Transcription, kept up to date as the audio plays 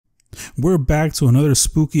We're back to another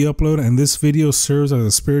spooky upload, and this video serves as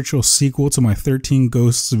a spiritual sequel to my 13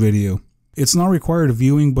 Ghosts video. It's not required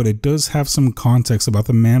viewing, but it does have some context about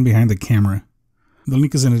the man behind the camera. The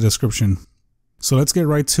link is in the description. So let's get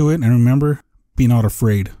right to it, and remember, be not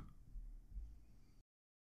afraid.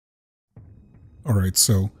 Alright,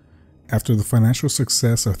 so after the financial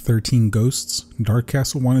success of 13 Ghosts, Dark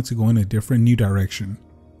Castle wanted to go in a different new direction.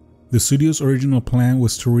 The studio's original plan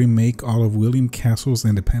was to remake all of William Castle's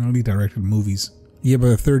independently directed movies, yet by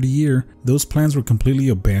the third year, those plans were completely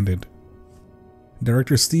abandoned.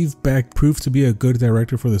 Director Steven Beck proved to be a good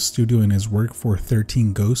director for the studio in his work for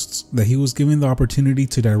 13 Ghosts, that he was given the opportunity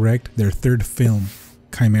to direct their third film,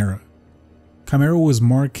 Chimera. Chimera was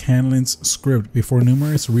Mark Hanlon's script before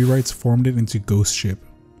numerous rewrites formed it into Ghost Ship.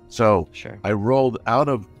 So I rolled out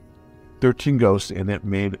of 13 Ghosts and it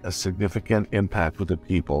made a significant impact with the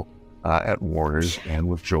people at Warner's and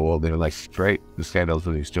with Joel. They're like, great, this guy knows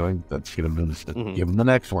what he's doing. Let's get him to this, give him the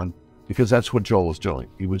next one. Because that's what Joel was doing.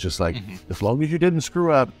 He was just like, as long as you didn't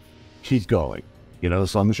screw up, keep going. You know,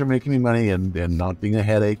 as long as you're making me money and not being a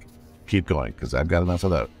headache, keep going, because I've got enough of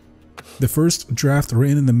that. The first draft,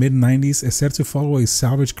 written in the mid-90s, is set to follow a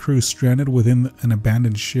salvage crew stranded within an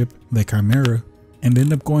abandoned ship, the Chimera, and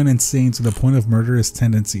end up going insane to the point of murderous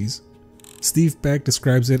tendencies. Steve Beck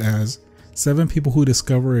describes it as 7 people who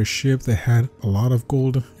discover a ship that had a lot of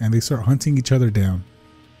gold and they start hunting each other down.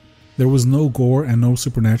 There was no gore and no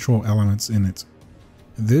supernatural elements in it.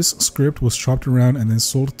 This script was chopped around and then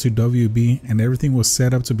sold to WB, and everything was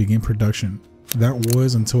set up to begin production. That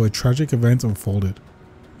was until a tragic event unfolded.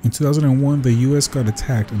 In 2001, the US got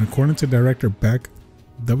attacked, and according to director Beck,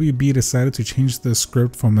 WB decided to change the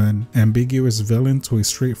script from an ambiguous villain to a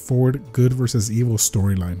straightforward good versus evil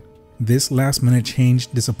storyline. This last minute change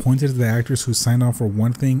disappointed the actors who signed on for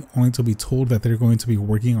one thing only to be told that they're going to be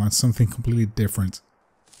working on something completely different.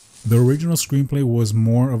 The original screenplay was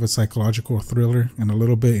more of a psychological thriller and a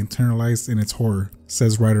little bit internalized in its horror,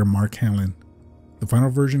 says writer Mark Hanlon. The final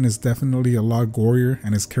version is definitely a lot gorier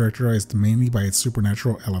and is characterized mainly by its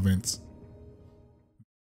supernatural elements.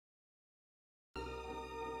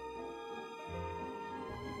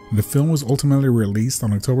 The film was ultimately released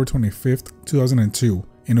on October 25th, 2002,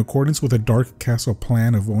 in accordance with a Dark Castle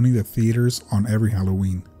plan of owning the theaters on every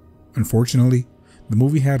Halloween. Unfortunately, the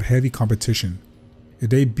movie had heavy competition. It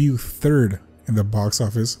debuted third in the box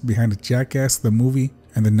office behind Jackass the movie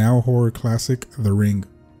and the now horror classic The Ring.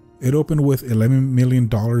 It opened with $11 million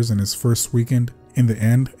in its first weekend. In the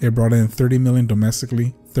end, it brought in $30 million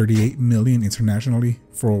domestically, $38 million internationally,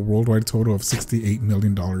 for a worldwide total of $68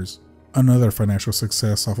 million. Another financial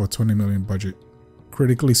success off a $20 million budget.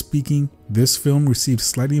 Critically speaking, this film received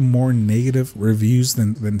slightly more negative reviews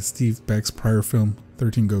than Steve Beck's prior film,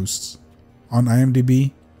 13 Ghosts. On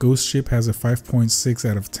IMDb, Ghost Ship has a 5.6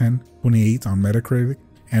 out of 10, 28 on Metacritic,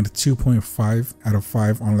 and 2.5 out of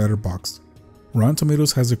 5 on Letterboxd. Rotten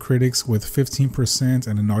Tomatoes has a critics with 15%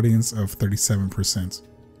 and an audience of 37%.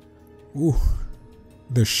 Ooh,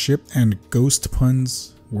 the ship and ghost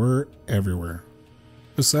puns were everywhere.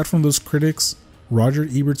 Aside from those critics, Roger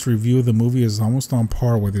Ebert's review of the movie is almost on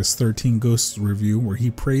par with his 13 Ghosts review, where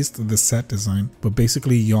he praised the set design but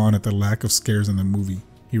basically yawned at the lack of scares in the movie.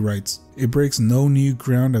 He writes, "It breaks no new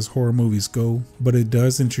ground as horror movies go, but it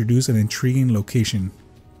does introduce an intriguing location.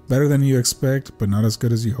 Better than you expect, but not as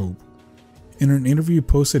good as you hope." In an interview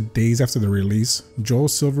posted days after the release, Joel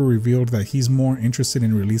Silver revealed that he's more interested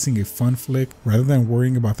in releasing a fun flick rather than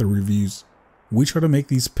worrying about the reviews. "We try to make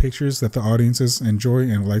these pictures that the audiences enjoy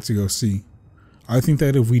and like to go see. I think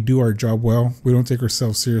that if we do our job well, we don't take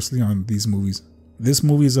ourselves seriously on these movies. This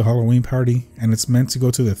movie is a Halloween party, and it's meant to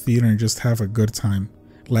go to the theater and just have a good time.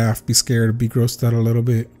 Laugh, be scared, be grossed out a little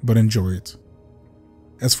bit, but enjoy it."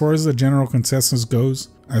 As far as the general consensus goes,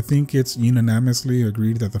 I think it's unanimously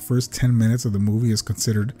agreed that the first 10 minutes of the movie is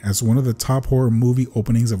considered as one of the top horror movie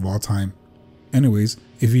openings of all time. Anyways,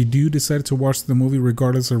 if you do decide to watch the movie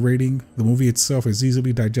regardless of rating, the movie itself is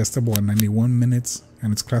easily digestible at 91 minutes,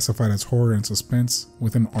 and it's classified as horror and suspense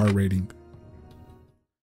with an R rating.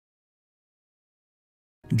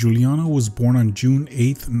 Juliana was born on June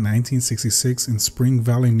 8, 1966 in Spring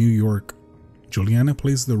Valley, New York. Juliana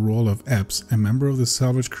plays the role of Epps, a member of the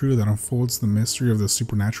salvage crew that unfolds the mystery of the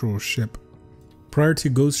supernatural ship. Prior to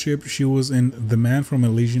Ghost Ship, she was in The Man from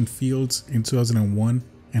Elysian Fields in 2001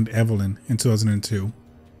 and Evelyn in 2002.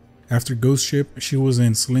 After Ghost Ship, she was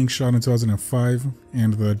in Slingshot in 2005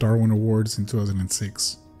 and the Darwin Awards in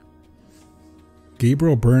 2006.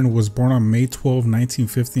 Gabriel Byrne was born on May 12,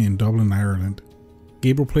 1950 in Dublin, Ireland.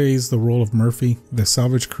 Gabriel plays the role of Murphy, the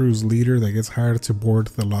salvage crew's leader that gets hired to board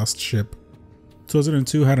the lost ship.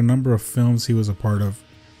 2002 had a number of films he was a part of.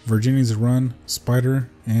 Virginia's Run, Spider,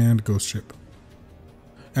 and Ghost Ship.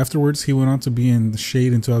 Afterwards, he went on to be in The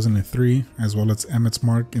Shade in 2003, as well as Emmett's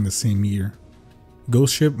Mark in the same year.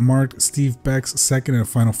 Ghost Ship marked Steve Beck's second and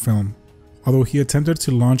final film. Although he attempted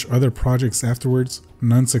to launch other projects afterwards,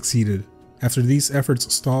 none succeeded. After these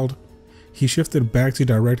efforts stalled, he shifted back to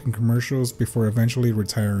directing commercials before eventually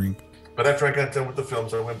retiring. But after I got done with the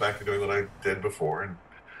films, I went back to doing what I did before and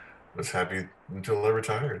was happy until I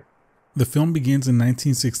retired. The film begins in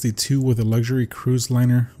 1962 with a luxury cruise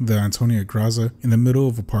liner, the Antonia Graza, in the middle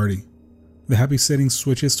of a party. The happy setting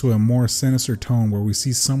switches to a more sinister tone where we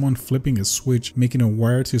see someone flipping a switch, making a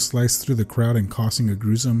wire to slice through the crowd and causing a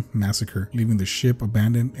gruesome massacre, leaving the ship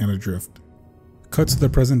abandoned and adrift. Cut to the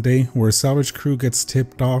present day, where a salvage crew gets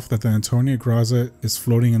tipped off that the Antonia Graza is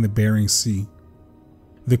floating in the Bering Sea.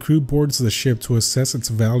 The crew boards the ship to assess its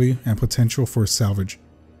value and potential for salvage.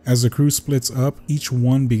 As the crew splits up, each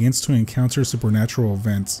one begins to encounter supernatural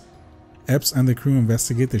events. Epps and the crew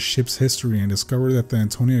investigate the ship's history and discover that the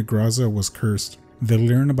Antonia Graza was cursed. They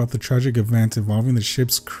learn about the tragic event involving the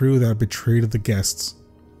ship's crew that betrayed the guests.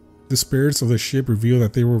 The spirits of the ship reveal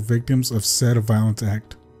that they were victims of said violent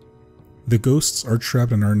act. The ghosts are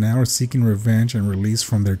trapped and are now seeking revenge and release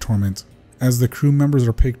from their torment. As the crew members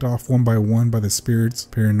are picked off one by the spirits,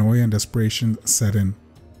 paranoia and desperation set in.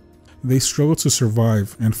 They struggle to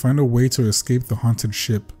survive and find a way to escape the haunted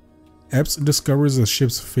ship. Epps discovers the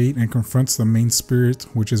ship's fate and confronts the main spirit,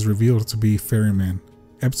 which is revealed to be Ferryman.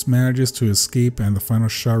 Epps manages to escape, and the final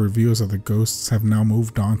shot reveals that the ghosts have now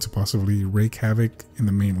moved on to possibly wreak havoc in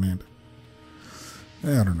the mainland.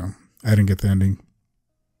 I don't know. I didn't get the ending.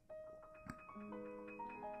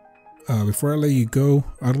 Before I let you go,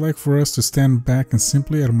 I'd like for us to stand back and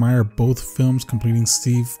simply admire both films completing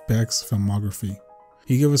Steve Beck's filmography.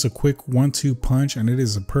 He gave us a quick 1-2 punch, and it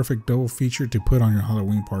is a perfect double feature to put on your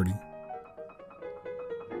Halloween party.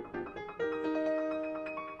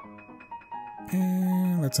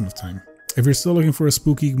 And that's enough time. If you're still looking for a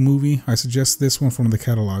spooky movie, I suggest this one from the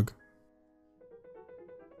catalog.